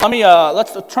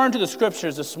Let's turn to the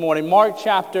scriptures this morning. Mark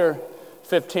chapter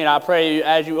 15. I pray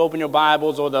as you open your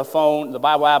Bibles or the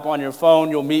Bible app on your phone,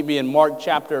 you'll meet me in Mark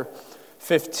chapter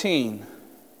 15.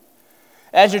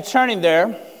 As you're turning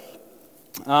there,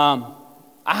 I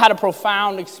had a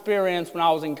profound experience when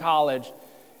I was in college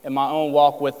in my own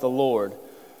walk with the Lord.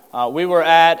 We were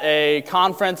at a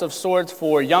conference of sorts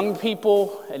for young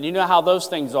people, and you know how those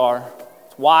things are.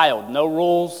 It's wild, no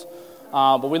rules,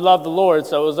 but we loved the Lord,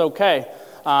 so it was okay.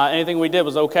 Anything we did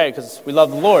was okay because we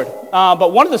loved the Lord.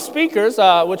 But one of the speakers,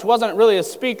 which wasn't really a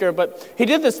speaker, but he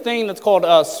did this thing that's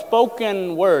called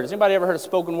spoken word. Has anybody ever heard of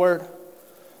spoken word?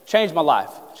 Changed my life.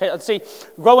 See,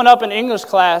 growing up in English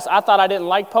class, I thought I didn't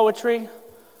like poetry.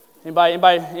 Anybody?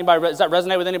 Does that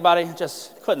resonate with anybody?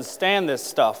 Just couldn't stand this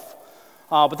stuff.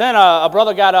 But then a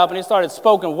brother got up and he started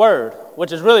spoken word,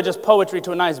 which is really just poetry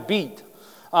to a nice beat.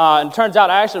 And it turns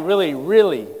out I actually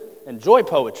really enjoy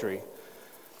poetry.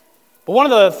 But one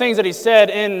of the things that he said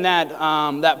in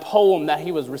that poem that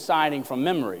he was reciting from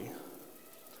memory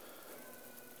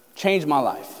changed my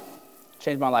life.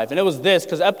 And it was this,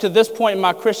 because up to this point in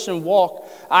my Christian walk,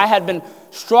 I had been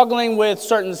struggling with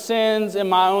certain sins in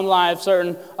my own life,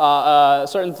 certain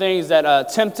things that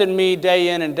tempted me day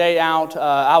in and day out.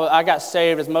 I got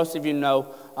saved, as most of you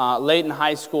know, late in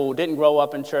high school, didn't grow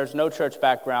up in church, no church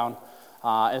background.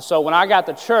 And so when I got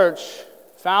to church,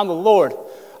 found the Lord,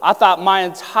 I thought my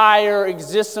entire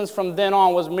existence from then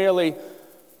on was merely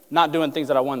not doing things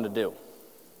that I wanted to do.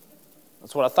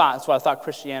 That's what I thought. That's what I thought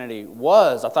Christianity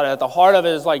was. I thought at the heart of it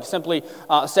is like simply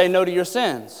say no to your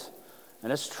sins.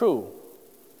 And it's true.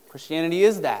 Christianity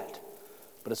is that.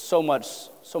 But it's so much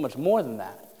more than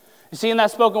that. You see, in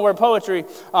that spoken word poetry,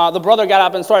 the brother got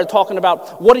up and started talking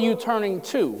about, what are you turning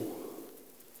to?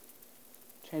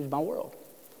 Changed my world.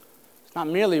 It's not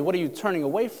merely what are you turning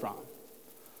away from,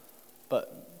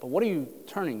 but what are you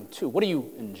turning to? What are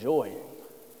you enjoying?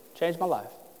 Changed my life.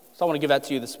 So I want to give that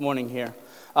to you this morning here.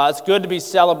 It's good to be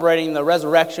celebrating the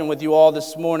resurrection with you all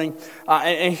this morning.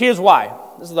 And here's why.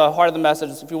 This is the heart of the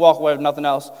message. If you walk away with nothing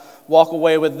else, walk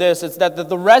away with this. It's that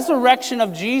the resurrection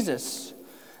of Jesus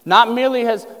not merely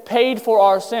has paid for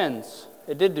our sins.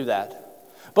 It did do that.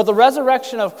 But the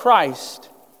resurrection of Christ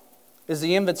is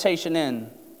the invitation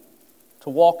in to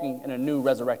walking in a new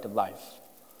resurrected life.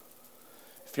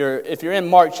 If you're in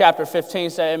Mark chapter 15,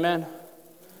 say amen.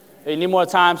 If you need more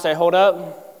time, say hold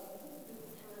up.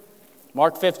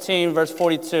 Mark 15, verse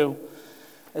 42.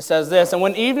 It says this, and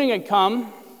when evening had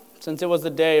come, since it was the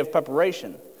day of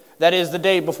preparation, that is the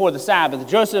day before the Sabbath,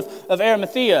 Joseph of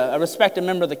Arimathea, a respected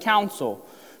member of the council,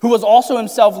 who was also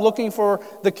himself looking for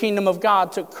the kingdom of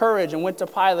God, took courage and went to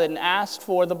Pilate and asked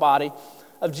for the body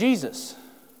of Jesus.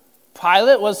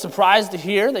 Pilate was surprised to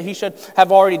hear that he should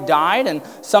have already died, and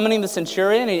summoning the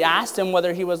centurion, he asked him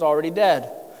whether he was already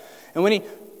dead. And when he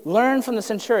learned from the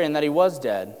centurion that he was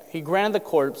dead, he granted the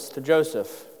corpse to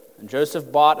Joseph. And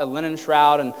Joseph bought a linen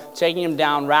shroud, and taking him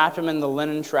down, wrapped him in the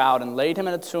linen shroud, and laid him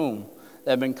in a tomb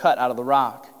that had been cut out of the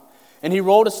rock. And he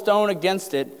rolled a stone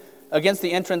against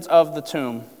the entrance of the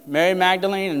tomb. Mary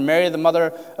Magdalene and Mary, the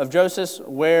mother of Joseph,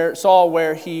 saw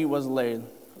where he was laid.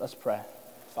 Let's pray.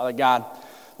 Father God,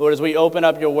 Lord, as we open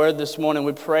up your word this morning,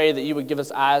 we pray that you would give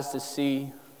us eyes to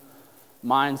see,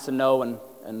 minds to know,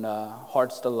 and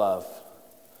hearts to love.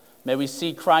 May we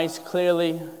see Christ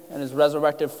clearly in his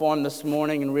resurrected form this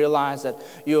morning and realize that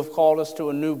you have called us to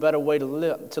a new, better way to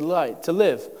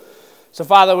live. So,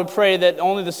 Father, we pray that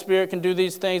only the Spirit can do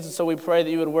these things, and so we pray that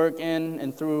you would work in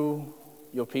and through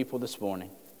your people this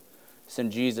morning. It's in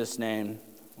Jesus' name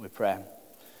we pray.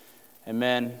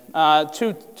 Amen.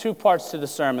 Two parts to the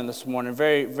sermon this morning,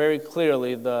 very, very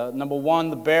clearly. Number one,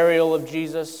 the burial of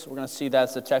Jesus. We're going to see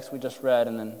that's the text we just read,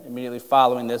 and then immediately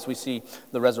following this, we see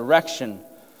the resurrection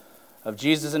of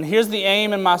Jesus. And here's the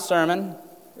aim in my sermon,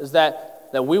 is that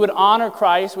we would honor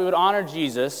Christ, we would honor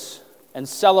Jesus, and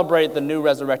celebrate the new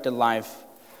resurrected life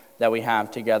that we have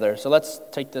together. So let's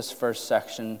take this first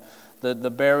section,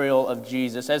 the burial of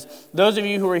Jesus. As those of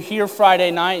you who were here Friday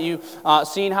night, you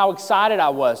seen how excited I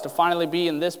was to finally be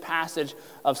in this passage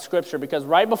of Scripture, because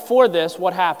right before this,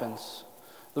 what happens?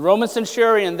 The Roman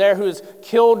centurion there who has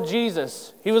killed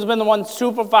Jesus, he was been the one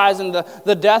supervising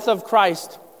the death of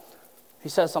Christ. He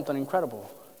says something incredible.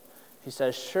 He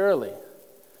says, surely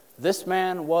this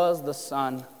man was the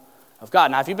Son of God.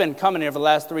 Now, if you've been coming here for the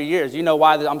last 3 years, you know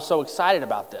why I'm so excited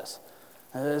about this.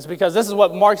 It's because this is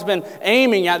what Mark's been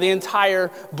aiming at the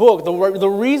entire book. The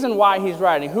reason why he's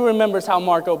writing. Who remembers how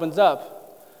Mark opens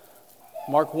up?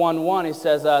 Mark 1:1, he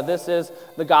says, this is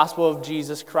the gospel of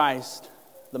Jesus Christ,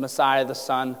 the Messiah, the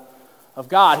Son of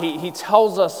God. He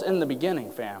tells us in the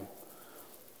beginning, fam,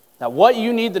 Now, what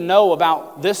you need to know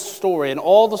about this story and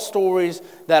all the stories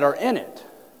that are in it,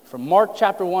 from Mark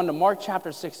chapter 1 to Mark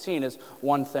chapter 16, is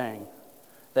one thing.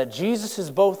 That Jesus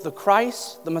is both the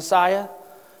Christ, the Messiah,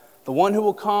 the one who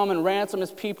will come and ransom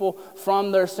his people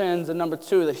from their sins, and number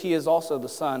two, that he is also the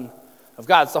Son of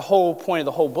God. It's the whole point of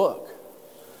the whole book.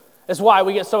 That's why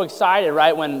we get so excited,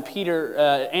 right, when Peter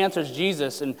answers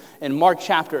Jesus in Mark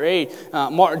chapter 8.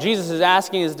 Jesus is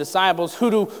asking his disciples,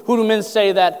 who do men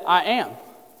say that I am?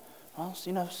 Well,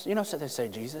 so they say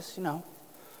Jesus,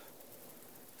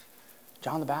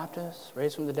 John the Baptist,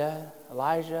 raised from the dead,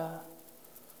 Elijah.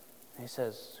 And he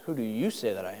says, who do you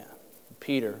say that I am?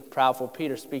 Peter, proudful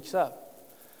Peter, speaks up.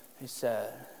 He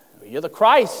said, well, you're the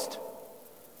Christ.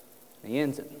 And he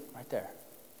ends it right there.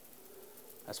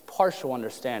 That's partial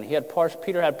understanding.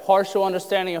 Peter had partial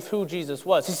understanding of who Jesus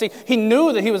was. You see, he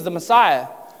knew that he was the Messiah.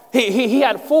 He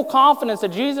had full confidence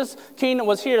that Jesus' kingdom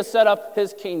was here to set up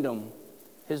his kingdom,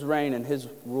 his reign and his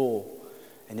rule.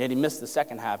 And yet he missed the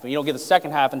second half. And you don't get the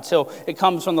second half until it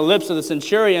comes from the lips of the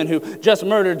centurion who just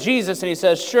murdered Jesus. And he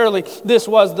says, surely this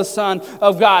was the Son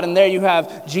of God. And there you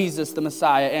have Jesus, the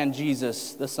Messiah, and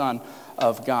Jesus, the Son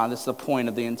of God. This is the point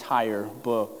of the entire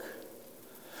book.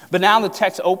 But now the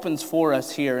text opens for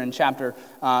us here in chapter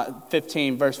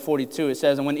 15, verse 42. It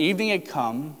says, and when evening had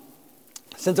come,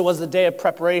 since it was the day of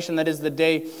preparation, that is the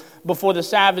day before the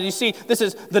Sabbath. You see, this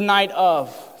is the night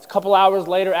of. A couple hours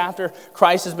later after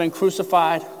Christ has been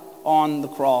crucified on the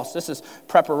cross. This is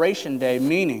preparation day,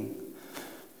 meaning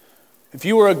if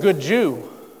you were a good Jew,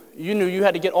 you knew you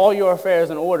had to get all your affairs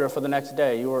in order for the next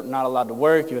day. You were not allowed to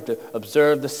work. You had to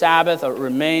observe the Sabbath or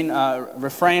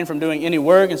refrain from doing any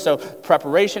work. And so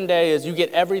preparation day is you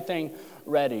get everything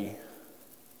ready,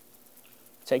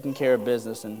 taking care of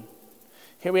business. And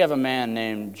here we have a man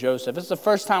named Joseph. This is the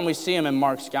first time we see him in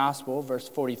Mark's gospel, verse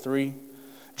 43.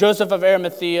 Joseph of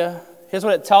Arimathea, here's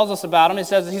what it tells us about him. It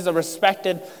says that he's a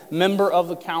respected member of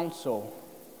the council.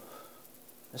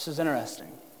 This is interesting.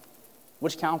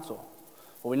 Which council?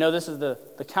 Well, we know this is the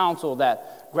council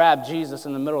that grabbed Jesus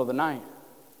in the middle of the night.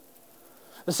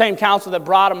 The same council that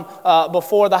brought him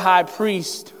before the high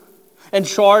priest and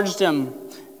charged him.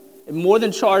 And more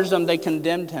than charged him, they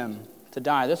condemned him to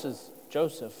die. This is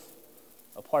Joseph,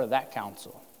 a part of that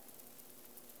council.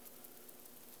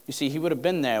 You see, he would have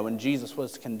been there when Jesus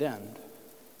was condemned.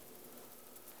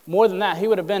 More than that, he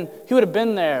would have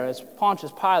been there as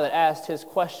Pontius Pilate asked his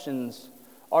questions,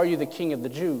 are you the king of the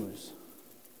Jews?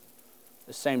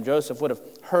 The same Joseph would have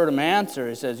heard him answer.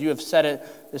 He says, you have said it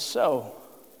is so.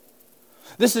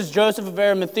 This is Joseph of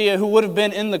Arimathea who would have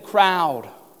been in the crowd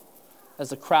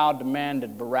as the crowd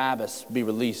demanded Barabbas be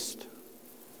released.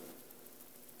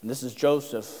 And this is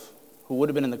Joseph who would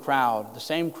have been in the crowd, the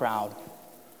same crowd,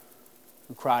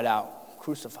 who cried out,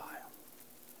 crucify him,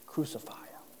 crucify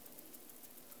him.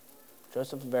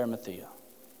 Joseph of Arimathea.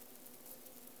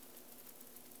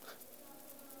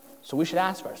 So we should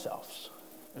ask ourselves,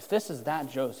 if this is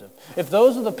that Joseph, if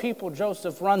those are the people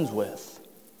Joseph runs with,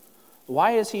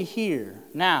 why is he here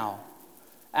now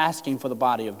asking for the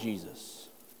body of Jesus?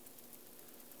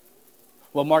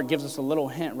 Well, Mark gives us a little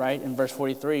hint, right? In verse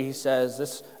 43, he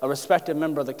says, a respected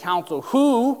member of the council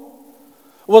who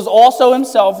was also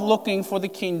himself looking for the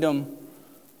kingdom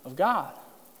of God.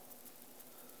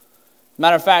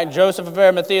 Matter of fact, Joseph of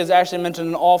Arimathea is actually mentioned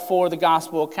in all four of the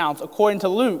gospel accounts. According to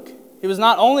Luke, he was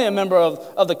not only a member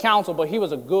of the council, but he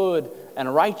was a good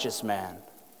and righteous man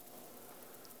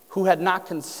who had not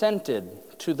consented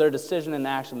to their decision and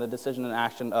action, the decision and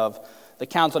action of the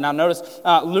council. Now notice,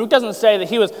 Luke doesn't say that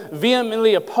he was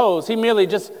vehemently opposed. He merely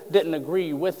just didn't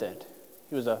agree with it.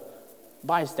 He was a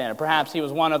bystander. Perhaps he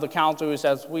was one of the council who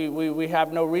says, we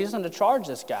have no reason to charge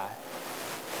this guy.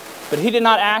 But he did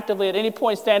not actively at any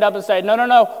point stand up and say,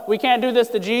 no, we can't do this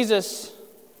to Jesus.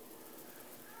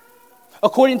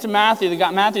 According to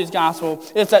Matthew's gospel,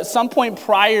 it's at some point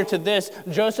prior to this,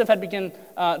 Joseph had begun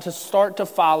to start to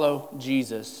follow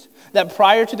Jesus. That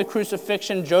prior to the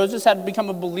crucifixion, Joseph had become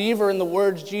a believer in the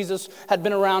words Jesus had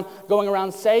been going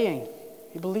around saying.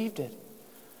 He believed it.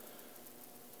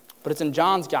 But it's in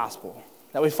John's gospel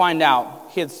that we find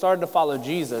out he had started to follow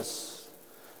Jesus,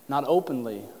 not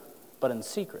openly, but in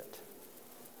secret.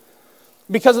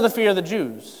 Because of the fear of the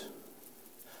Jews.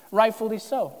 Rightfully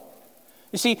so.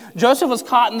 You see, Joseph was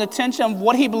caught in the tension of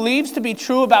what he believes to be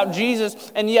true about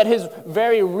Jesus, and yet his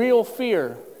very real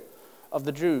fear of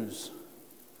the Jews.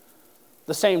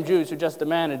 The same Jews who just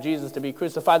demanded Jesus to be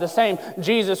crucified. The same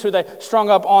Jesus who they strung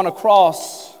up on a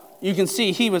cross. You can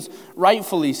see he was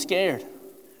rightfully scared.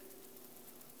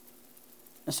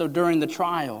 And so during the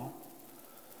trial,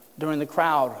 during the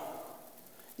crowd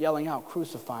yelling out,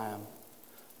 crucify him,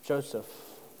 Joseph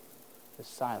is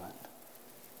silent.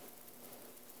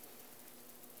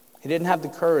 He didn't have the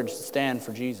courage to stand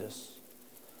for Jesus.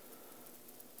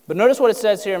 But notice what it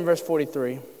says here in verse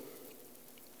 43. It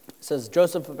says,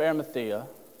 Joseph of Arimathea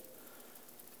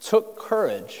took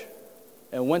courage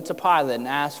and went to Pilate and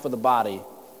asked for the body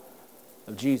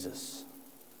of Jesus.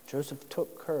 Joseph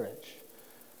took courage.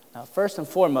 Now, first and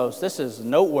foremost, this is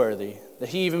noteworthy that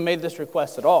he even made this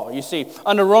request at all. You see,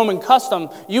 under Roman custom,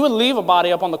 you would leave a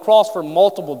body up on the cross for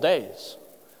multiple days.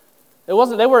 They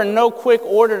were in no quick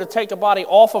order to take a body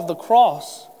off of the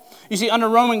cross. You see, under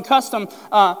Roman custom,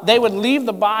 they would leave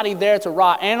the body there to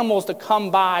rot, animals to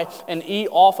come by and eat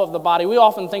off of the body. We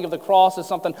often think of the cross as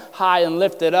something high and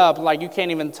lifted up, like you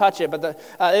can't even touch it, but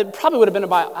it probably would have been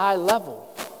about eye level.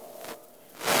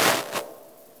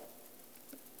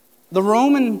 The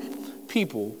Roman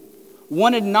people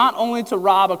wanted not only to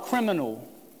rob a criminal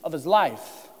of his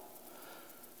life,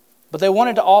 but they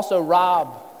wanted to also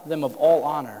rob them of all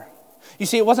honor. You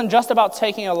see, it wasn't just about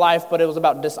taking a life, but it was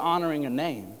about dishonoring a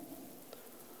name.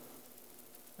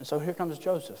 And so here comes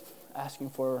Joseph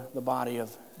asking for the body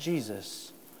of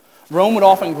Jesus. Rome would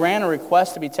often grant a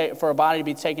request for a body to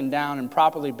be taken down and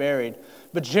properly buried,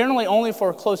 but generally only for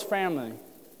a close family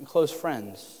and close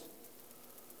friends.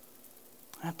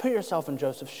 Now put yourself in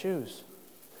Joseph's shoes.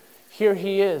 Here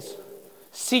he is,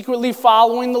 secretly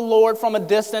following the Lord from a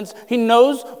distance. He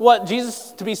knows what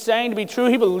Jesus to be saying to be true.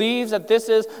 He believes that this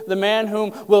is the man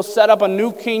whom will set up a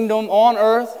new kingdom on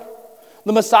earth,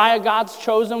 the Messiah, God's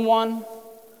chosen one.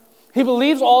 He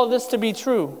believes all of this to be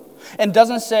true and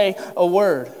doesn't say a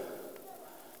word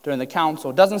during the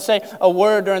council, doesn't say a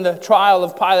word during the trial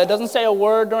of Pilate, doesn't say a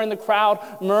word during the crowd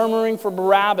murmuring for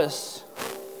Barabbas.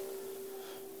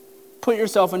 Put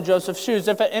yourself in Joseph's shoes.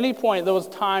 If at any point there was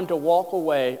time to walk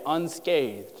away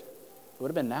unscathed, it would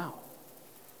have been now.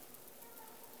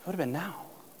 It would have been now.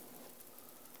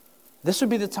 This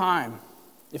would be the time,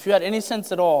 if you had any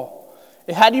sense at all.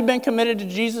 Had you been committed to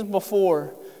Jesus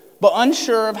before, but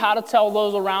unsure of how to tell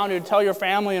those around you, to tell your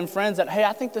family and friends that, hey,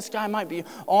 I think this guy might be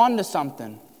on to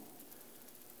something.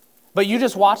 But you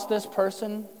just watched this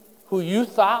person who you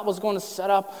thought was going to set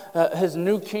up his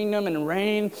new kingdom and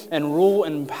reign and rule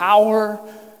and power,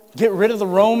 get rid of the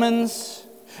Romans.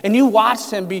 And you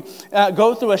watched him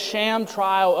go through a sham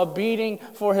trial, a beating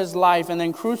for his life, and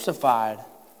then crucified.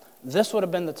 This would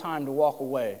have been the time to walk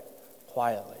away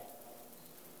quietly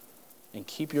and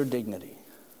keep your dignity.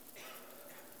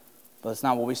 But that's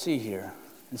not what we see here.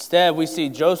 Instead, we see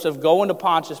Joseph going to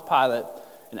Pontius Pilate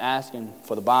and asking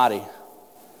for the body.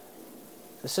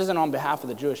 This isn't on behalf of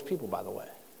the Jewish people, by the way.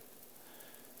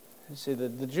 You see,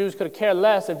 the Jews could have cared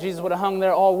less if Jesus would have hung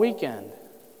there all weekend.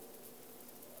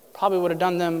 Probably would have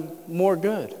done them more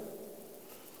good.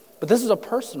 But this is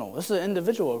this is an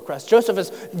individual request. Joseph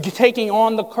is taking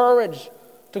on the courage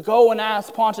to go and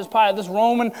ask Pontius Pilate, this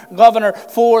Roman governor,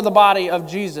 for the body of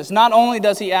Jesus. Not only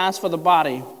does he ask for the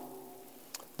body,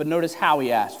 but notice how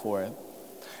he asked for it.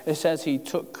 It says he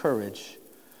took courage.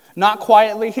 Not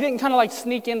quietly. He didn't kind of like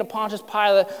sneak into Pontius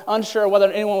Pilate, unsure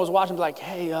whether anyone was watching, be like,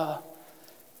 hey,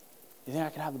 you think I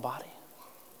could have the body?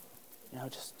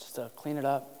 Just to clean it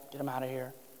up, get him out of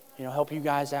here, help you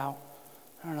guys out.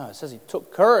 I don't know. It says he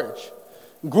took courage,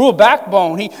 grew a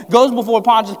backbone. He goes before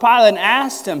Pontius Pilate and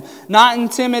asked him, not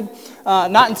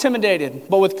intimidated,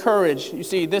 but with courage. You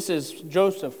see, this is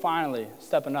Joseph finally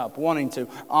stepping up, wanting to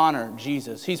honor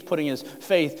Jesus. He's putting his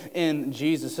faith in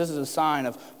Jesus. This is a sign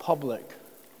of public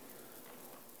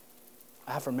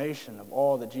affirmation of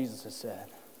all that Jesus has said.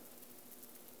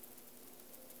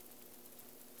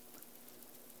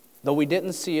 Though we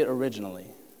didn't see it originally,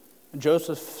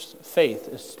 Joseph's faith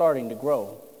is starting to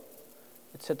grow.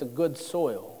 It's hit the good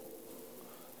soil.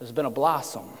 There's been a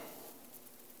blossom.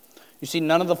 You see,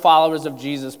 none of the followers of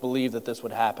Jesus believed that this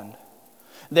would happen.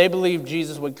 They believed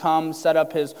Jesus would come, set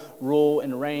up his rule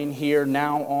and reign here,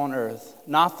 now on earth.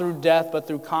 Not through death, but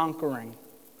through conquering,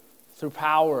 through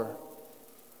power.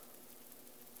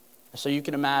 So you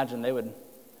can imagine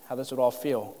how this would all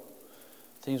feel.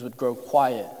 Things would grow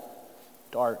quiet,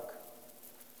 dark,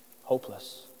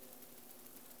 hopeless.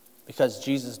 Because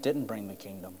Jesus didn't bring the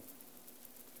kingdom.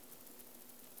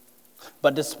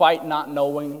 But despite not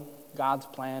knowing God's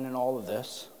plan in all of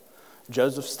this,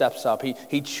 Joseph steps up.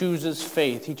 He chooses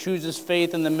faith. He chooses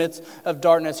faith in the midst of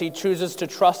darkness. He chooses to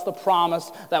trust the promise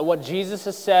that what Jesus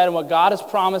has said and what God has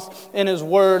promised in his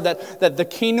word, that the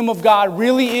kingdom of God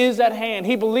really is at hand.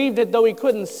 He believed it though he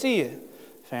couldn't see it,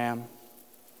 fam.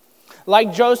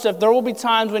 Like Joseph, there will be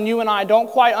times when you and I don't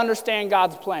quite understand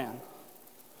God's plan.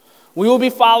 We will be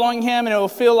following him, and it will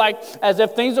feel like as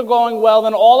if things are going well,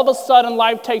 then all of a sudden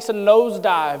life takes a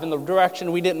nosedive in the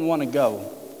direction we didn't want to go.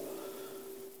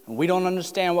 And we don't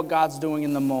understand what God's doing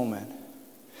in the moment.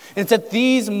 And it's at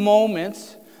these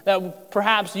moments that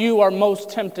perhaps you are most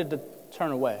tempted to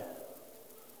turn away.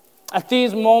 At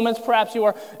these moments, perhaps you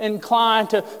are inclined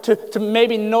to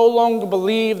maybe no longer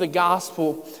believe the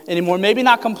gospel anymore. Maybe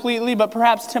not completely, but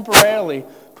perhaps temporarily.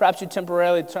 Perhaps you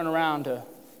temporarily turn around to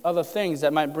other things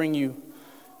that might bring you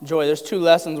joy. There's 2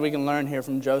 lessons we can learn here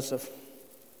from Joseph.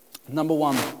 Number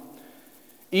 1,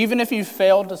 even if you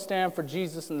failed to stand for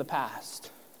Jesus in the past,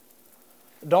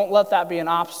 don't let that be an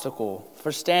obstacle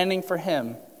for standing for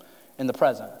him in the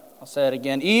present. I'll say it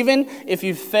again. Even if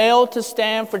you failed to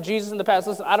stand for Jesus in the past,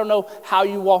 listen, I don't know how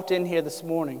you walked in here this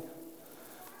morning.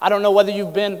 I don't know whether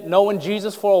you've been knowing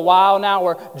Jesus for a while now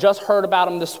or just heard about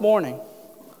him this morning.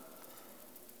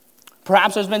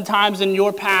 Perhaps there's been times in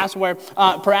your past where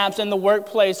perhaps in the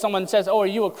workplace someone says, "Oh, are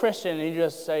you a Christian?" And you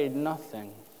just say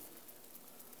nothing.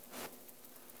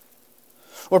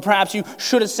 Or perhaps you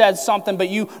should have said something, but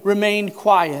you remained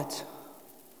quiet.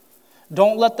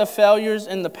 Don't let the failures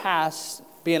in the past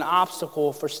be an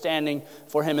obstacle for standing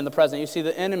for him in the present. You see,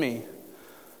 the enemy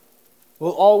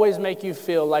will always make you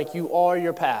feel like you are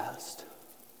your past.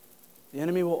 The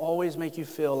enemy will always make you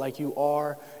feel like you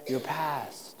are your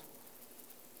past.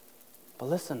 But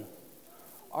listen,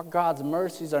 our God's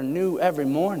mercies are new every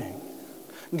morning.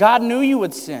 God knew you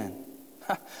would sin.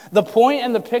 The point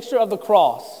and the picture of the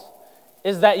cross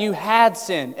is that you had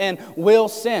sin and will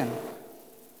sin.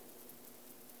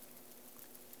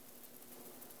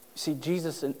 See,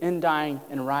 Jesus, in dying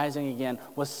and rising again,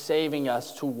 was saving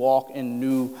us to walk in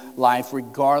new life,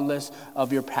 regardless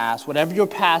of your past. Whatever your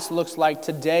past looks like,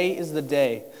 today is the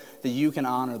day that you can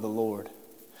honor the Lord.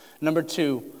 Number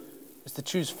 2 is to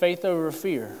choose faith over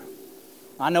fear.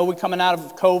 I know we're coming out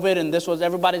of COVID, and this was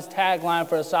everybody's tagline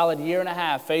for a solid year and a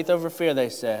half, faith over fear, they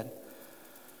said.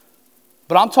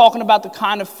 But I'm talking about the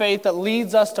kind of faith that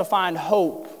leads us to find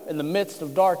hope in the midst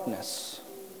of darkness.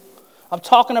 I'm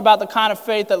talking about the kind of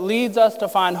faith that leads us to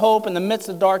find hope in the midst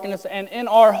of darkness, and in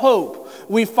our hope,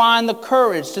 we find the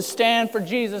courage to stand for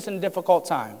Jesus in difficult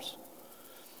times.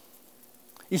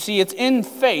 You see, it's in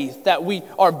faith that we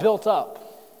are built up.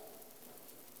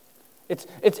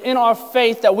 It's in our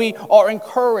faith that we are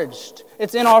encouraged.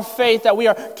 It's in our faith that we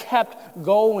are kept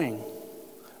going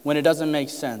when it doesn't make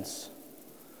sense.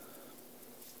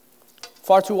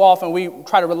 Far too often, we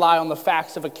try to rely on the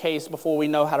facts of a case before we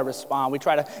know how to respond. We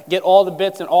try to get all the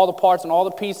bits and all the parts and all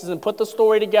the pieces and put the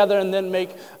story together and then make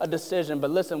a decision.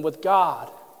 But listen, with God,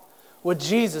 with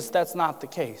Jesus, that's not the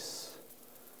case.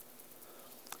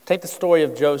 Take the story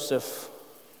of Joseph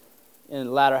in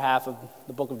the latter half of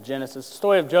the book of Genesis. The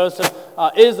story of Joseph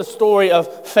is the story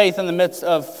of faith in the midst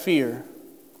of fear.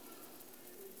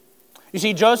 You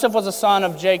see, Joseph was a son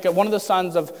of Jacob, one of the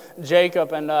sons of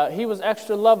Jacob, and he was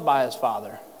extra loved by his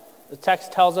father. The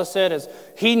text tells us it as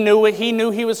he knew it. He knew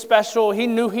he was special. He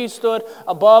knew he stood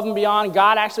above and beyond.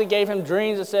 God actually gave him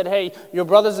dreams that said, "Hey, your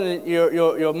brothers and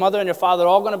your mother and your father are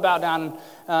all going to bow down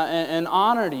and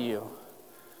honor to you."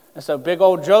 And so big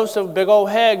old Joseph, big old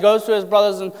head, goes to his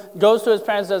brothers and goes to his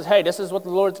parents and says, "Hey, this is what the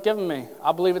Lord's given me.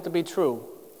 I believe it to be true."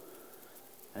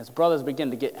 And his brothers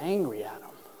begin to get angry at him.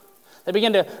 They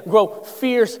begin to grow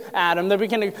fierce at him. They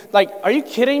begin to, "Are you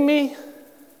kidding me?"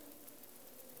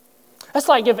 That's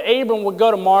like if Abram would go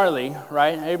to Marley,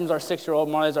 right? Abram's our 6-year-old,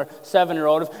 Marley's our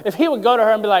 7-year-old. If he would go to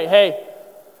her and be like, "Hey,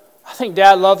 I think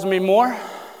Dad loves me more."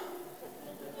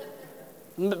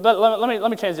 But let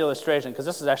me change the illustration, because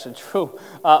this is actually true.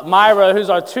 Myra,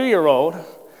 who's our 2-year-old,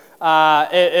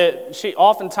 she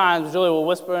oftentimes, Julie will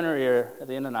whisper in her ear at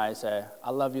the end of the night and say,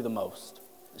 "I love you the most."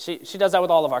 She does that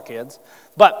with all of our kids.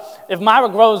 But if Myra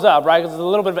grows up, right, because there's a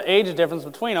little bit of an age difference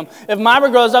between them, if Myra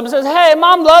grows up and says, "Hey,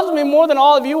 Mom loves me more than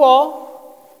all of you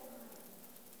all,"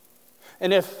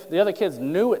 and if the other kids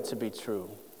knew it to be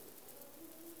true,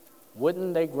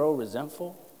 wouldn't they grow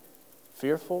resentful,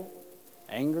 fearful,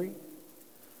 angry?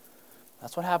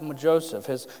 That's what happened with Joseph.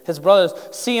 His brothers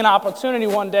see an opportunity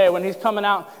one day when he's coming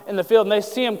out in the field, and they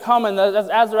see him coming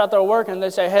as they're out there working, and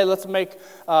they say, "Hey, let's make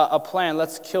a plan.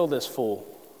 Let's kill this fool."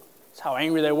 That's how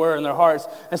angry they were in their hearts.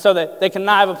 And so they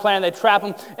connive a plan. They trap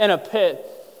him in a pit.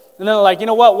 And then they're like, "You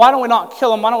know what? Why don't we not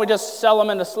kill him? Why don't we just sell him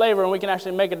into slavery and we can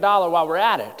actually make $1 while we're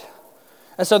at it?"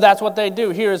 And so that's what they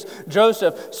do. Here's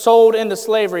Joseph sold into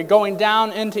slavery, going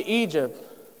down into Egypt,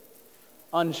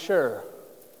 unsure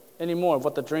anymore of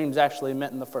what the dreams actually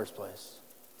meant in the first place.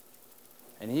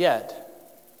 And yet,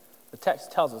 the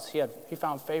text tells us he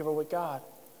found favor with God.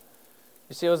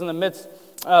 You see, it was in the midst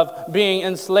of being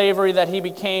in slavery that he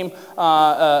became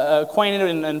acquainted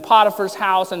in Potiphar's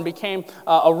house and became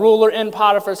a ruler in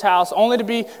Potiphar's house, only to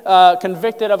be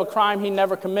convicted of a crime he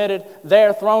never committed,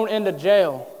 there thrown into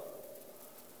jail.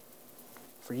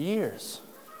 for years.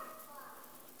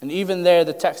 And even there,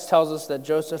 the text tells us that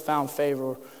Joseph found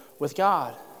favor with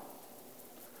God.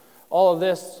 All of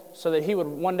this so that he would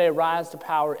one day rise to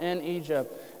power in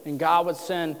Egypt, and God would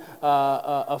send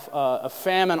a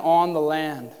famine on the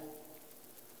land.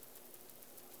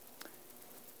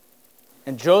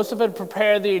 And Joseph had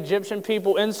prepared the Egyptian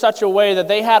people in such a way that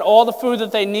they had all the food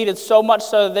that they needed, so much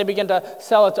so that they began to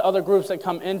sell it to other groups that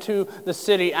come into the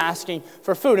city asking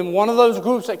for food. And one of those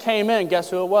groups that came in,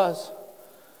 guess who it was?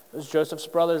 It was Joseph's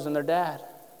brothers and their dad.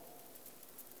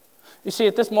 You see,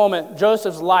 at this moment,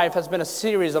 Joseph's life has been a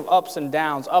series of ups and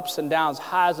downs,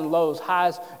 highs and lows,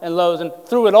 and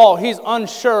through it all, he's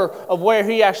unsure of where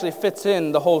he actually fits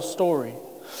in the whole story.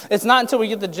 It's not until we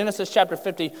get to Genesis chapter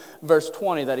 50, verse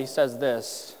 20, that he says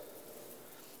this: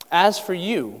 "As for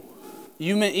you,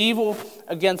 you meant evil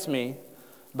against me,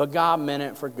 but God meant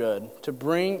it for good, to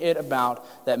bring it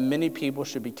about that many people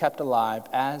should be kept alive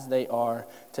as they are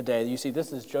today." You see,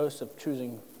 this is Joseph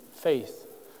choosing faith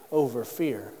over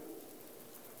fear.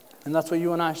 And that's what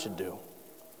you and I should do.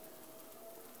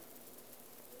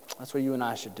 That's what you and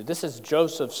I should do. This is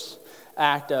Joseph's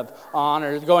act of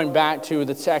honor. Going back to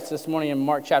the text this morning in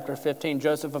Mark chapter 15,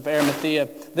 Joseph of Arimathea,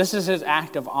 this is his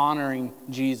act of honoring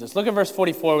Jesus. Look at verse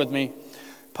 44 with me.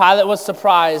 Pilate was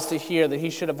surprised to hear that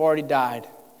he should have already died.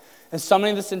 And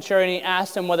summoning the centurion, he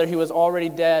asked him whether he was already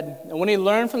dead. And when he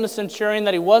learned from the centurion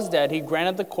that he was dead, he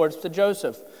granted the corpse to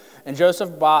Joseph. And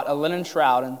Joseph bought a linen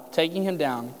shroud, and taking him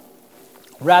down,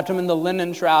 wrapped him in the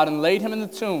linen shroud, and laid him in the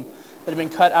tomb that had been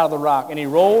cut out of the rock. And he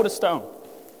rolled a stone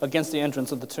against the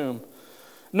entrance of the tomb.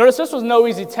 Notice this was no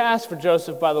easy task for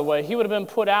Joseph, by the way. He would have been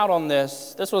put out on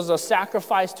this. This was a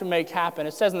sacrifice to make happen.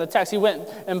 It says in the text, he went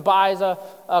and buys a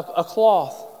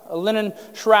cloth, a linen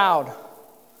shroud.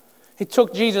 He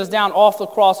took Jesus down off the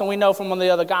cross, and we know from one of the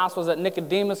other Gospels that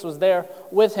Nicodemus was there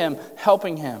with him,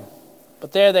 helping him.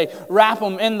 But there they wrap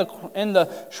him in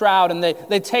the shroud, and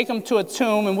they take him to a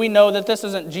tomb, and we know that this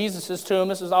isn't Jesus' tomb.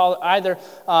 This is either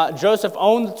Joseph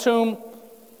owned the tomb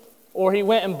or he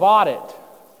went and bought it.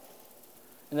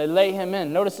 And they lay him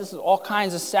in. Notice this is all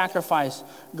kinds of sacrifice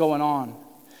going on.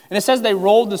 And it says they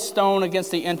rolled the stone against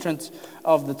the entrance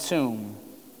of the tomb.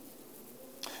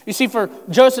 You see, for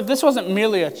Joseph, this wasn't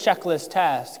merely a checklist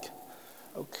task.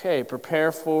 Okay,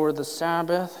 prepare for the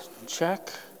Sabbath, check.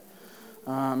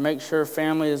 Make sure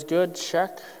family is good,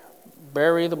 check.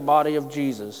 Bury the body of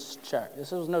Jesus, check.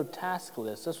 This was no task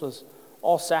list. This was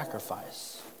all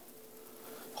sacrifice.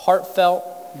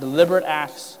 Heartfelt, deliberate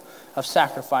acts of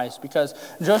sacrifice, because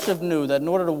Joseph knew that in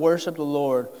order to worship the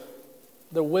Lord,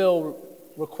 there will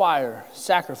require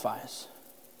sacrifice.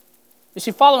 You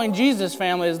see, following Jesus,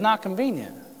 family, is not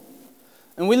convenient.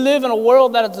 And we live in a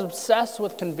world that is obsessed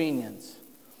with convenience.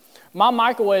 My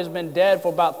microwave has been dead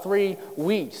for about 3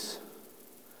 weeks.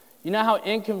 You know how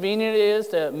inconvenient it is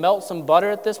to melt some butter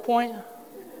at this point?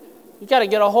 You got to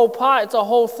get a whole pot. It's a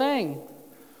whole thing.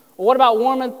 Well, what about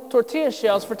warming tortilla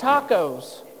shells for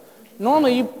tacos?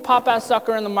 Normally, you pop that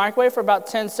sucker in the microwave for about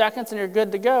 10 seconds and you're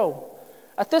good to go.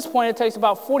 At this point, it takes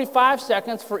about 45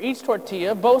 seconds for each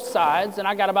tortilla, both sides, and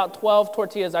I got about 12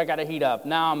 tortillas I got to heat up.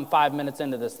 Now I'm 5 minutes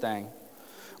into this thing.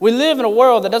 We live in a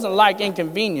world that doesn't like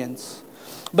inconvenience,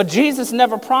 but Jesus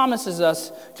never promises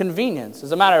us convenience.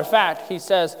 As a matter of fact, he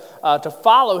says to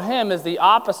follow him is the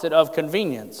opposite of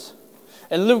convenience.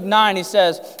 In Luke 9, he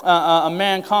says, a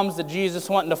man comes to Jesus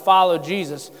wanting to follow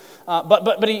Jesus.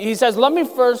 But he says, let me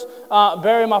first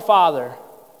bury my father.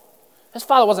 His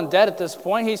father wasn't dead at this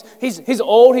point. He's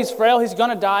old, he's frail, he's going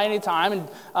to die anytime.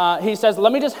 And he says,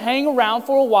 let me just hang around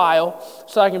for a while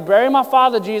so I can bury my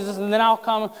father, Jesus, and then I'll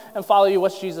come and follow you.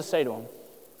 What's Jesus say to him?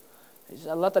 He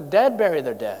said, let the dead bury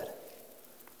their dead.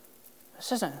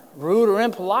 This isn't rude or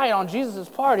impolite on Jesus'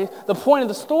 part. The point of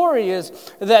the story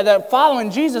is that following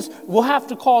Jesus will have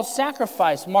to cause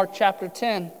sacrifice. Mark chapter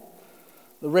 10.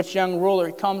 The rich young ruler,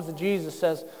 he comes to Jesus,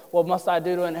 says, what must I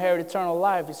do to inherit eternal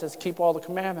life? He says, keep all the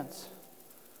commandments.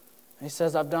 And he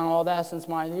says, I've done all that since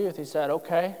my youth. He said,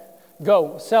 okay,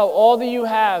 go, sell all that you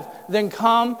have, then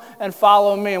come and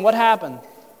follow me. And what happened?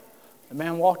 The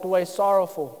man walked away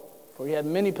sorrowful, for he had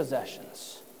many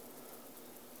possessions.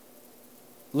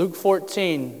 Luke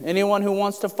 14, anyone who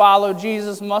wants to follow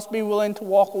Jesus must be willing to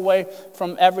walk away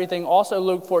from everything. Also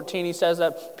Luke 14, he says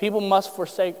that people must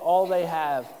forsake all they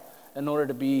have in order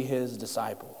to be his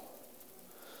disciple.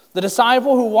 The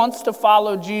disciple who wants to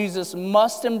follow Jesus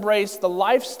must embrace the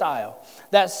lifestyle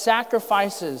that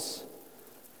sacrifices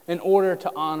in order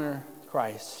to honor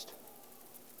Christ.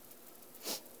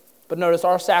 But notice,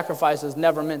 our sacrifice is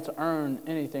never meant to earn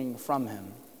anything from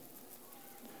him.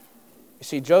 You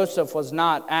see, Joseph was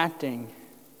not acting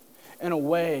in a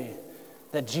way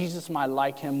that Jesus might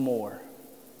like him more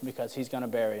because he's going to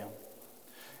bury him.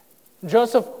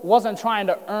 Joseph wasn't trying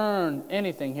to earn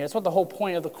anything here. That's what the whole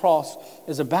point of the cross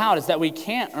is about, is that we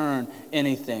can't earn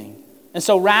anything. And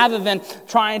so rather than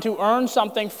trying to earn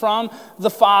something from the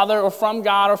Father or from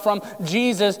God or from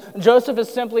Jesus, Joseph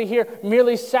is simply here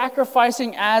merely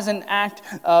sacrificing as an act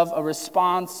of a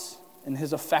response in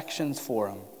his affections for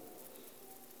him,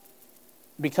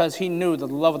 because he knew that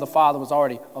the love of the Father was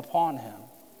already upon him.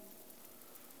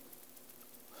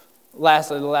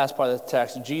 Lastly, the last part of the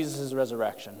text, Jesus'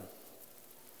 resurrection.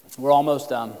 We're almost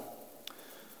done.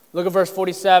 Look at verse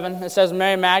 47. It says,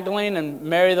 Mary Magdalene and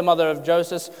Mary, the mother of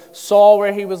Joseph, saw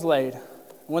where he was laid.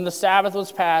 When the Sabbath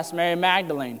was past, Mary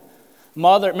Magdalene,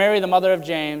 Mary, the mother of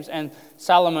James, and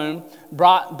Salome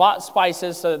bought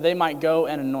spices so that they might go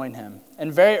and anoint him.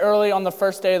 And very early on the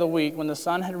first day of the week, when the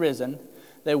sun had risen,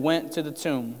 they went to the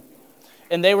tomb.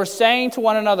 And they were saying to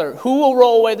one another, who will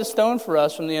roll away the stone for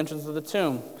us from the entrance of the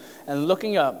tomb? And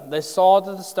looking up, they saw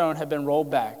that the stone had been rolled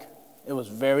back. It was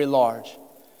very large.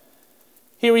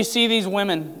 Here we see these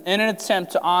women, in an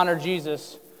attempt to honor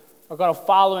Jesus, are going to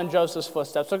follow in Joseph's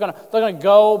footsteps. They're going to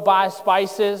go buy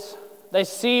spices. They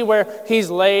see where he's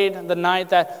laid the night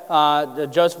that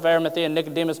Joseph of Arimathea and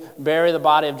Nicodemus bury the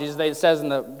body of Jesus. It says in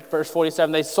the verse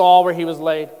 47, they saw where he was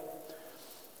laid.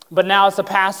 But now it's the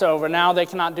Passover. Now they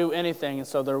cannot do anything, and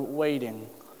so they're waiting.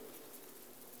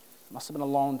 Must have been a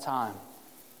long time.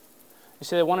 You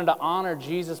see, they wanted to honor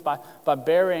Jesus by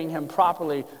burying him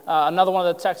properly. Another one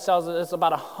of the texts tells us it's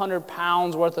about 100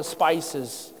 pounds worth of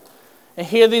spices. And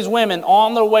here these women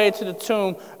on their way to the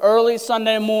tomb early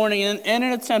Sunday morning in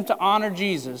an attempt to honor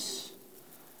Jesus.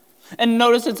 And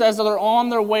notice it says that they're on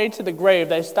their way to the grave.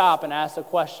 They stop and ask the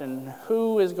question,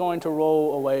 who is going to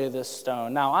roll away this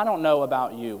stone? Now, I don't know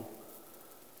about you,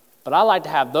 but I like to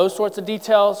have those sorts of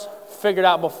details figured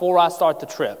out before I start the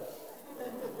trip.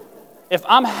 If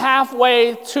I'm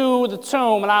halfway to the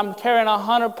tomb and I'm carrying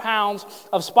 100 pounds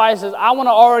of spices, I want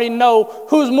to already know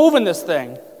who's moving this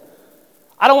thing.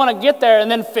 I don't want to get there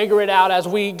and then figure it out as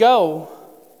we go.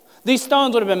 These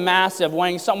stones would have been massive,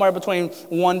 weighing somewhere between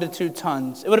 1 to 2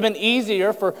 tons. It would have been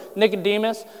easier for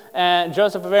Nicodemus and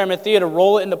Joseph of Arimathea to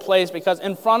roll it into place, because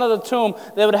in front of the tomb,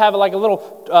 they would have like a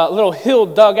little hill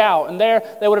dug out. And there,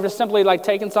 they would have just simply like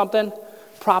taken something,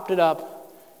 propped it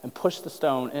up, and pushed the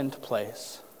stone into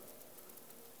place.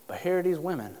 But here are these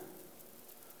women.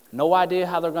 No idea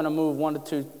how they're going to move 1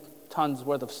 to 2 tons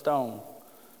worth of stone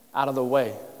out of the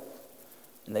way.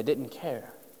 And they didn't care.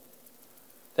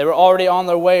 They were already on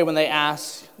their way when they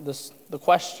asked the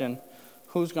question,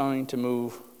 who's going to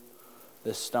move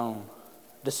this stone?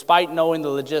 Despite knowing the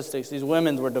logistics, these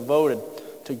women were devoted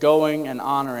to going and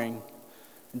honoring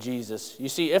Jesus. You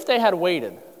see, if they had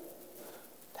waited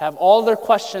to have all their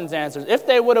questions answered, if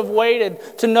they would have waited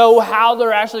to know how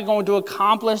they're actually going to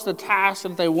accomplish the task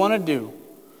that they want to do,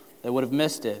 they would have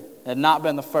missed it. They had not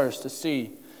been the first to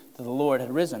see that the Lord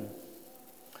had risen.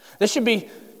 This should be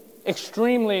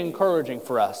extremely encouraging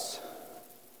for us.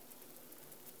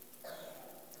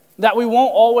 That we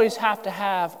won't always have to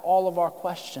have all of our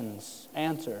questions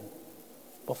answered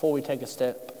before we take a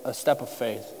step of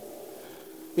faith.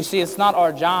 You see, it's not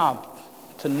our job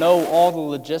to know all the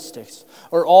logistics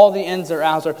or all the ins or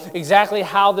outs or exactly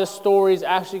how this story is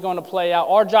actually going to play out.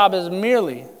 Our job is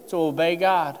merely to obey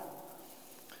God.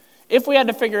 If we had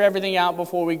to figure everything out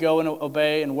before we go and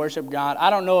obey and worship God, I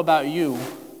don't know about you,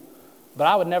 but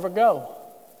I would never go.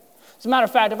 As a matter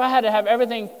of fact, if I had to have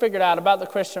everything figured out about the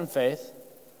Christian faith,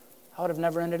 I would have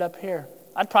never ended up here.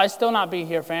 I'd probably still not be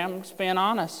here, fam, just being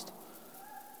honest.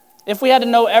 If we had to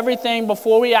know everything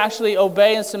before we actually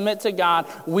obey and submit to God,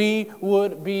 we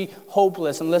would be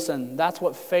hopeless. And listen, that's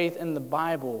what faith in the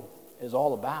Bible is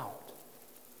all about.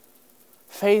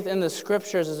 Faith in the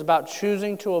Scriptures is about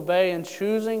choosing to obey and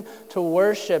choosing to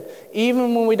worship,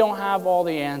 even when we don't have all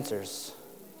the answers.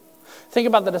 Think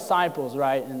about the disciples,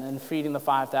 right, and feeding the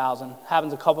 5,000.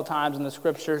 Happens a couple times in the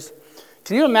Scriptures.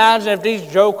 Can you imagine if these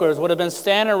jokers would have been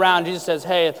standing around, Jesus says,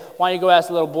 hey, why don't you go ask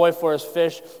the little boy for his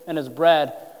fish and his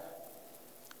bread?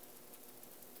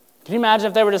 Can you imagine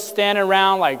if they were just standing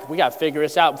around like, we got to figure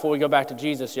this out before we go back to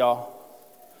Jesus, y'all?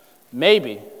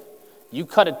 Maybe. You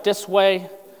cut it this way,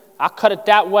 I cut it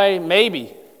that way,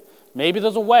 maybe. Maybe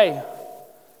there's a way.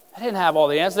 They didn't have all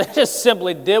the answers. They just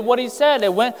simply did what he said. They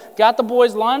went, got the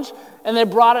boys' lunch, and they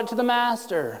brought it to the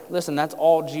master. Listen, that's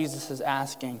all Jesus is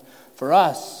asking for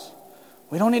us.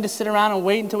 We don't need to sit around and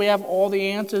wait until we have all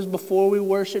the answers before we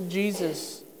worship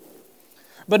Jesus.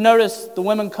 But notice, the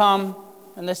women come,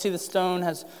 and they see the stone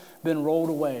has been rolled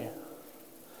away.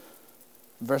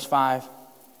 Verse 5,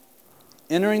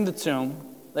 entering the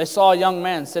tomb, They saw a young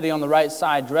man sitting on the right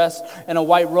side, dressed in a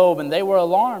white robe, and they were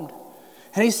alarmed.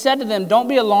 And he said to them, "Don't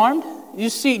be alarmed. You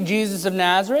seek Jesus of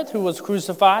Nazareth, who was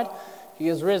crucified. He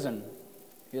is risen.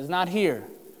 He is not here.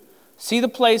 See the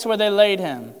place where they laid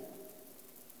him."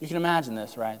 You can imagine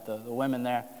this, right? The women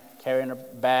there carrying their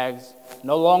bags,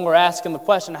 no longer asking the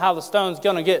question how the stone's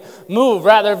going to get moved.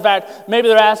 Rather, in fact, maybe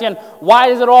they're asking, why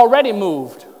is it already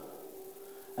moved?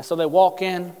 And so they walk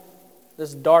in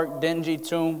this dark, dingy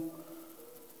tomb,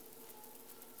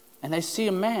 and they see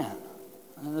a man.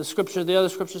 And the other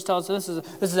scriptures tell us this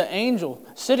is an angel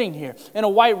sitting here in a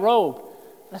white robe.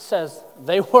 It says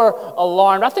they were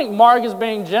alarmed. I think Mark is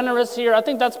being generous here. I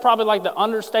think that's probably like the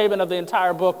understatement of the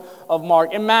entire book of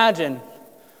Mark. Imagine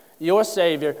your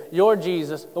Savior, your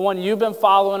Jesus, the one you've been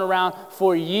following around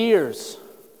for years,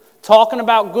 talking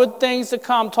about good things to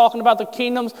come, talking about the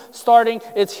kingdoms starting.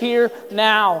 It's here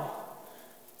now.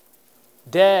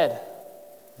 Dead,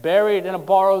 buried in a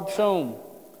borrowed tomb.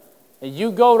 And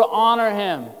you go to honor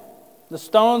him. The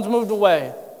stone's moved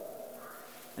away.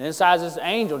 And inside this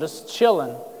angel just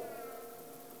chilling.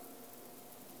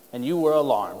 And you were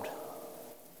alarmed.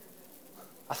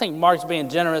 I think Mark's being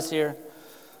generous here.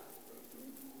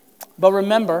 But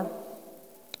remember,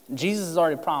 Jesus has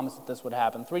already promised that this would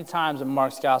happen 3 times in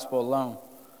Mark's gospel alone.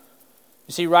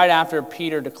 You see, right after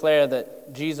Peter declared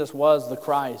that Jesus was the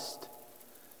Christ,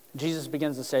 Jesus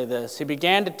begins to say this. He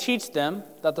began to teach them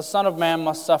that the Son of Man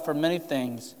must suffer many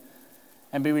things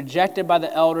and be rejected by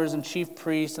the elders and chief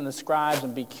priests and the scribes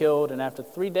and be killed, and after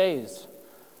 3 days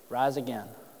rise again.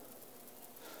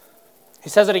 He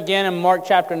says it again in Mark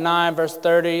chapter 9, verse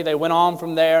 30. They went on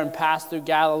from there and passed through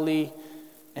Galilee,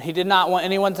 and he did not want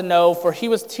anyone to know, for he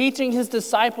was teaching his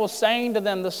disciples, saying to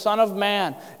them, the Son of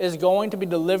Man is going to be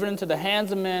delivered into the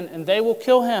hands of men, and they will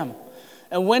kill him.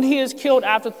 And when he is killed,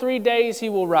 after 3 days he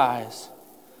will rise.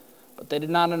 But they did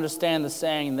not understand the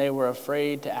saying, and they were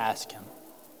afraid to ask him.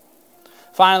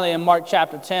 Finally, in Mark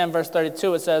chapter 10, verse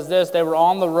 32, it says this. They were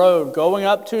on the road going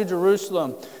up to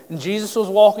Jerusalem, and Jesus was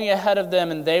walking ahead of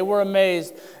them, and they were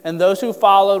amazed, and those who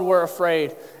followed were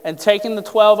afraid. And taking the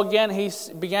 12 again, he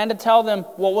began to tell them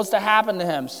what was to happen to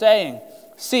him, saying,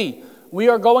 "See, we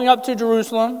are going up to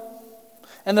Jerusalem,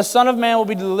 and the Son of Man will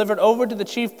be delivered over to the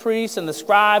chief priests and the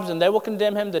scribes, and they will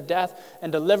condemn him to death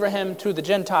and deliver him to the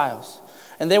Gentiles.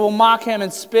 And they will mock him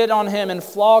and spit on him and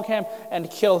flog him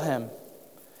and kill him.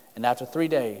 And after 3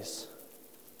 days,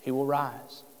 he will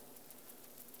rise."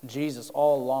 Jesus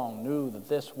all along knew that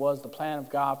this was the plan of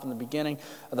God from the beginning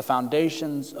of the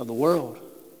foundations of the world.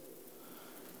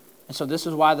 And so this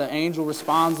is why the angel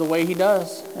responds the way he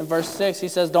does. In verse 6, he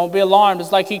says, "Don't be alarmed."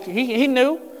 It's like he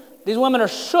knew. These women are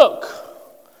shook.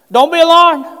 Don't be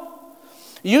alarmed.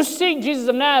 You seek Jesus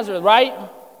of Nazareth, right?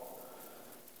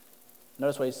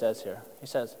 Notice what he says here. He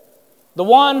says, "The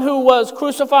one who was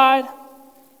crucified.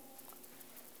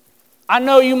 I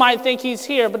know you might think he's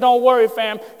here, but don't worry,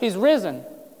 fam. He's risen.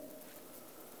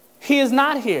 He is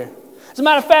not here. As a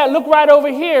matter of fact, look right over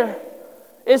here.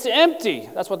 It's empty."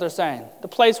 That's what they're saying. The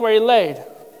place where he laid.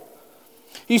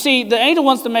 You see, the angel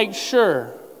wants to make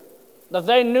sure that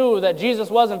they knew that Jesus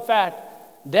was in fact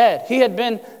dead. He had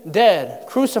been dead,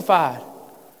 crucified,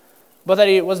 but that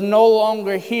he was no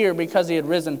longer here because he had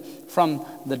risen from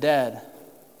the dead.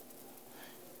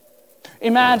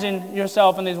 Imagine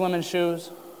yourself in these women's shoes.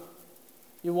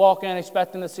 You walk in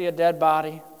expecting to see a dead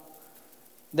body.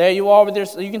 There you are with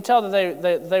you can tell that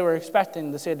they were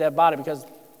expecting to see a dead body because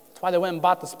that's why they went and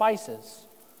bought the spices.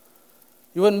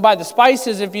 You wouldn't buy the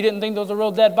spices if you didn't think there was a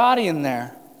real dead body in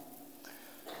there.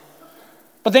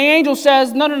 But the angel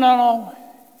says, no.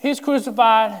 He's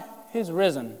crucified. He's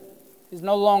risen. He's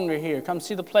no longer here. Come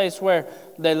see the place where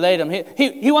they laid him.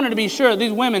 He wanted to be sure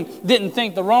these women didn't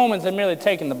think the Romans had merely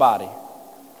taken the body.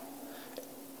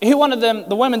 He wanted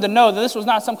the women to know that this was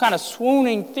not some kind of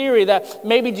swooning theory that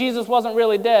maybe Jesus wasn't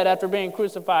really dead after being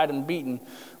crucified and beaten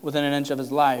within an inch of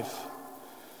his life.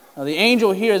 Now, the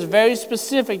angel here is very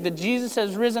specific that Jesus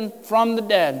has risen from the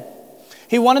dead.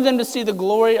 He wanted them to see the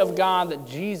glory of God, that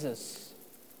Jesus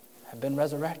had been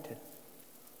resurrected.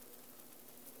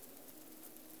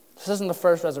 This isn't the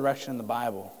first resurrection in the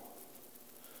Bible.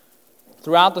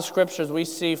 Throughout the scriptures, we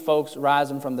see folks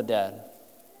rising from the dead.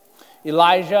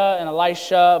 Elijah and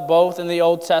Elisha, both in the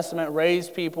Old Testament,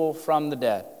 raised people from the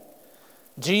dead.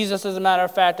 Jesus, as a matter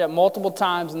of fact, at multiple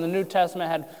times in the New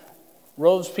Testament had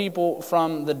rose people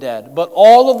from the dead. But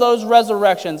all of those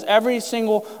resurrections, every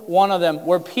single one of them,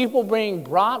 were people being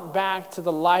brought back to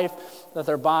the life that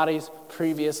their bodies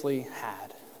previously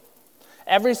had.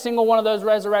 Every single one of those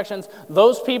resurrections,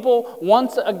 those people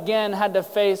once again had to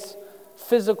face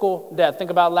physical death.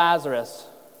 Think about Lazarus.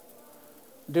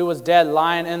 Dude was dead,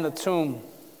 lying in the tomb.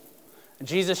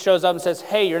 Jesus shows up and says,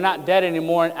 hey, you're not dead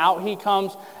anymore. And out he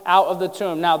comes out of the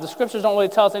tomb. Now, the scriptures don't really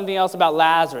tell us anything else about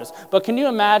Lazarus. But can you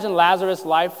imagine Lazarus'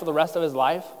 life for the rest of his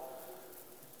life?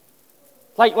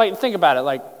 Like think about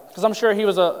it. Because I'm sure he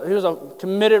was a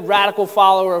committed, radical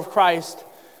follower of Christ.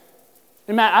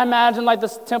 I imagine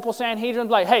the temple Sanhedrin,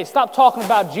 hey, stop talking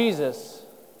about Jesus.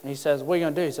 And he says, what are you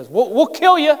going to do? He says, we'll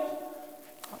kill you.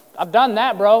 I've done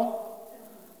that, bro.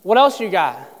 What else you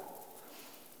got?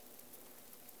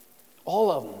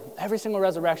 All of them, every single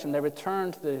resurrection, they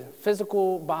returned to the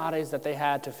physical bodies that they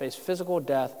had to face physical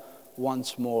death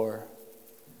once more.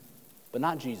 But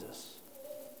not Jesus.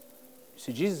 You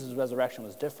see, Jesus' resurrection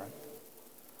was different.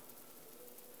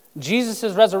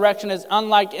 Jesus' resurrection is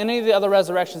unlike any of the other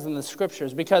resurrections in the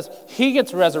scriptures because he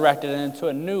gets resurrected into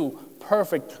a new,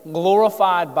 perfect,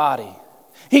 glorified body.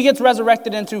 He gets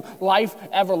resurrected into life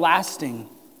everlasting.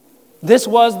 This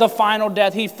was the final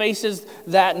death. He faces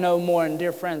that no more. And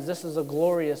dear friends, this is a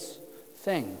glorious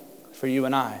thing for you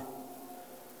and I.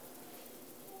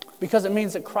 Because it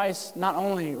means that Christ not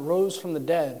only rose from the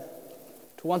dead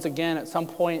to once again at some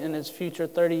point in his future,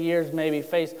 30 years maybe,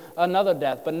 face another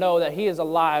death, but know that he is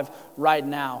alive right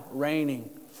now, reigning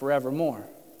forevermore.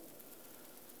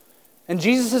 In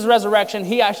Jesus' resurrection,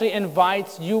 he actually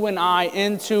invites you and I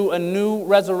into a new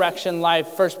resurrection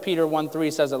life. 1 Peter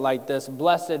 1:3 says it like this: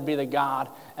 Blessed be the God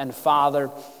and Father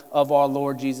of our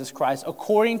Lord Jesus Christ.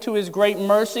 According to his great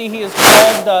mercy, he has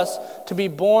caused us to be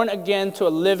born again to a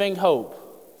living hope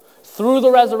through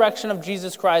the resurrection of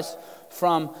Jesus Christ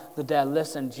from the dead.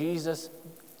 Listen, Jesus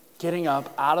getting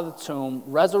up out of the tomb,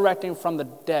 resurrecting from the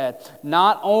dead,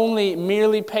 not only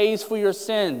merely pays for your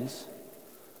sins,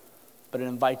 but it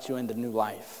invites you into new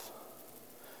life.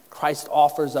 Christ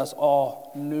offers us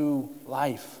all new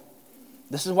life.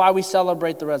 This is why we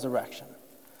celebrate the resurrection.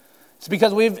 It's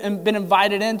because we've been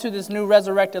invited into this new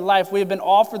resurrected life. We have been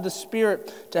offered the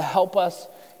Spirit to help us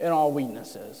in our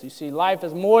weaknesses. You see, life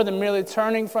is more than merely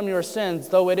turning from your sins,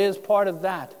 though it is part of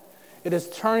that. It is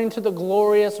turning to the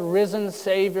glorious risen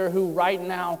Savior who right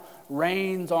now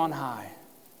reigns on high.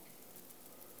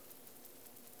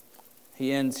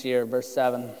 He ends here, verse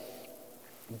 7.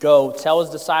 Go, tell his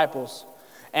disciples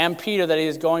and Peter that he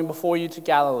is going before you to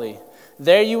Galilee.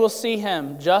 There you will see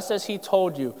him, just as he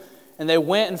told you. And they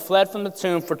went and fled from the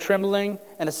tomb, for trembling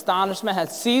and astonishment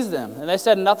had seized them. And they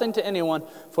said nothing to anyone,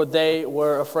 for they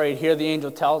were afraid. Here the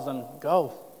angel tells them,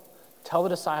 go, tell the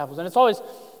disciples. And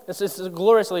it's a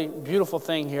gloriously beautiful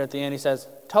thing here at the end. He says,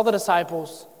 tell the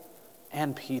disciples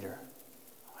and Peter.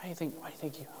 Why do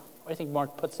you think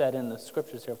Mark puts that in the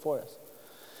scriptures here for us?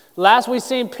 Last we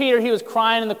seen Peter, he was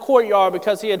crying in the courtyard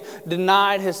because he had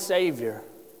denied his Savior.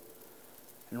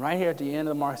 And right here at the end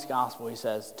of Mark's gospel, he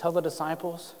says, tell the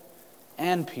disciples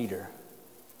and Peter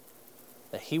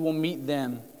that he will meet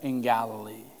them in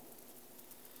Galilee.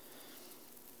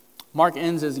 Mark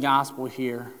ends his gospel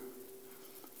here.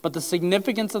 But the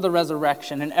significance of the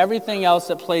resurrection and everything else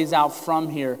that plays out from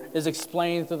here is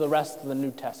explained through the rest of the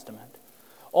New Testament.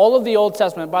 All of the Old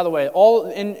Testament, by the way, all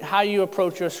in how you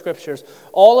approach your scriptures,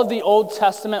 all of the Old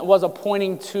Testament was a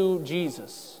pointing to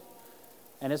Jesus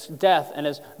and his death and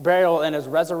his burial and his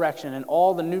resurrection, and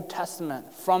all the New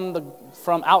Testament from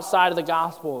outside of the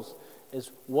Gospels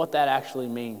is what that actually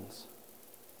means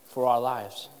for our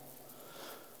lives.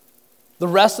 The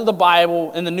rest of the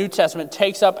Bible in the New Testament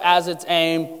takes up as its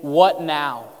aim, what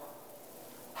now?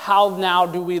 How now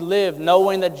do we live,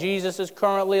 knowing that Jesus is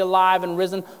currently alive and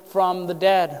risen from the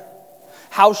dead?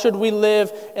 How should we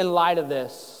live in light of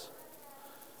this?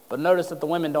 But notice that the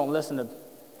women don't listen to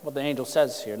what the angel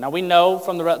says here. Now we know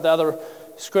from the other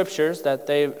scriptures that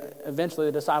eventually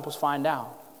the disciples find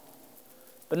out.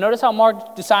 But notice how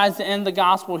Mark decides to end the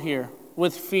gospel here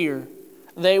with fear.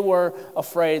 They were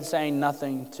afraid, saying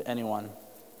nothing to anyone.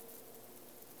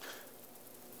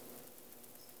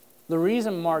 The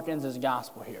reason Mark ends his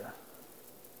gospel here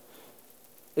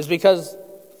is because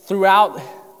throughout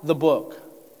the book,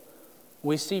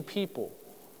 we see people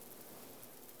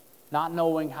not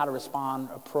knowing how to respond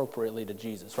appropriately to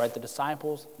Jesus, right? The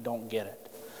disciples don't get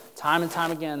it. Time and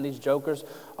time again, these jokers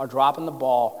are dropping the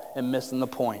ball and missing the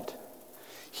point.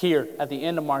 Here, at the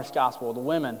end of Mark's gospel, the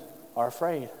women are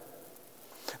afraid.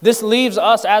 This leaves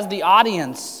us as the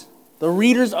audience, the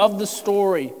readers of the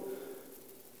story.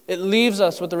 It leaves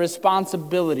us with the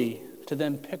responsibility to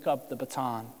then pick up the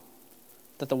baton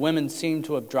that the women seem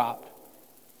to have dropped.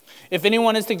 If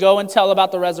anyone is to go and tell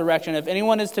about the resurrection, if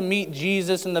anyone is to meet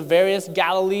Jesus in the various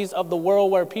Galilees of the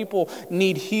world where people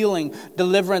need healing,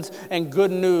 deliverance, and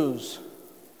good news,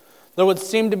 there would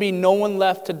seem to be no one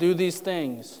left to do these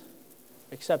things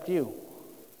except you,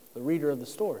 the reader of the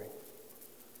story.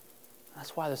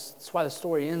 That's why the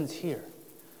story ends here.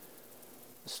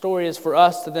 The story is for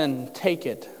us to then take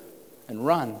it and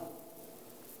run.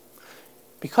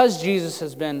 Because Jesus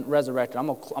has been resurrected, I'm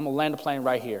going to land the plane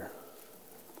right here.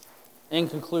 In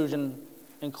conclusion,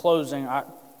 in closing,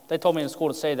 they told me in school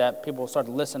to say that. People will start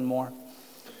to listen more.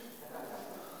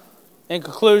 In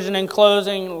conclusion, in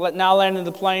closing, now landing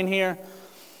the plane here.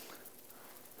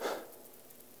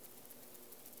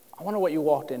 I wonder what you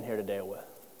walked in here today with.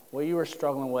 What you were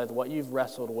struggling with, what you've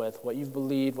wrestled with, what you've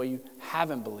believed, what you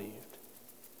haven't believed.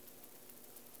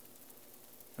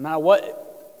 No matter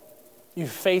what you've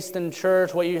faced in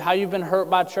church, how you've been hurt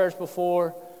by church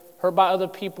before, hurt by other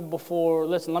people before.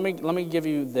 Listen, let me give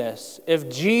you this. If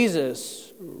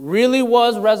Jesus really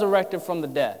was resurrected from the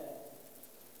dead,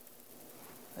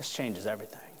 this changes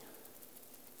everything.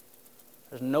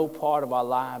 There's no part of our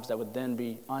lives that would then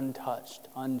be untouched,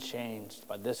 unchanged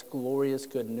by this glorious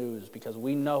good news, because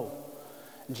we know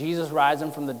Jesus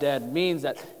rising from the dead means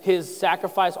that his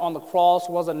sacrifice on the cross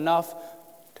was enough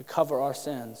to cover our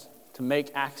sins, to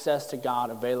make access to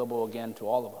God available again to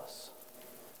all of us.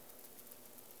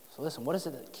 So listen, what is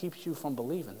it that keeps you from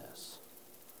believing this?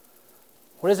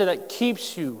 What is it that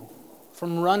keeps you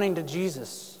from running to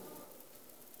Jesus?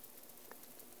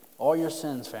 All your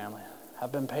sins, family,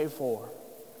 have been paid for.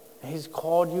 He's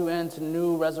called you into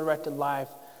new resurrected life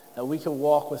that we can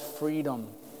walk with freedom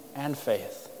and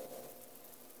faith.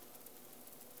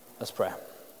 Let's pray.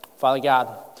 Father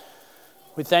God,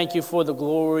 we thank you for the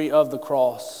glory of the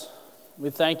cross.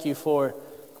 We thank you for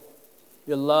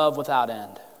your love without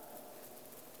end.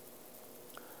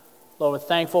 Lord, we're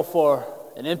thankful for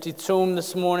an empty tomb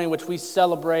this morning, which we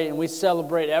celebrate, and we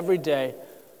celebrate every day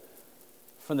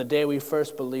from the day we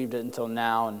first believed it until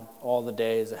now and all the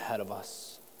days ahead of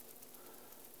us.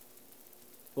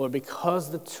 Lord,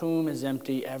 because the tomb is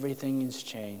empty, everything is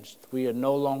changed. We are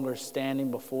no longer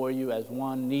standing before you as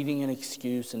one needing an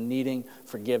excuse and needing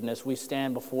forgiveness. We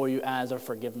stand before you as a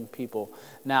forgiven people.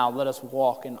 Now let us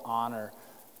walk in honor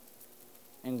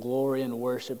and glory and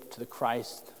worship to the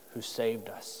Christ who saved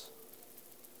us.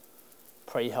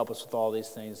 Pray you help us with all these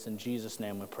things. In Jesus'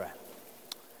 name we pray.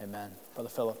 Amen. Brother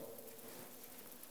Philip.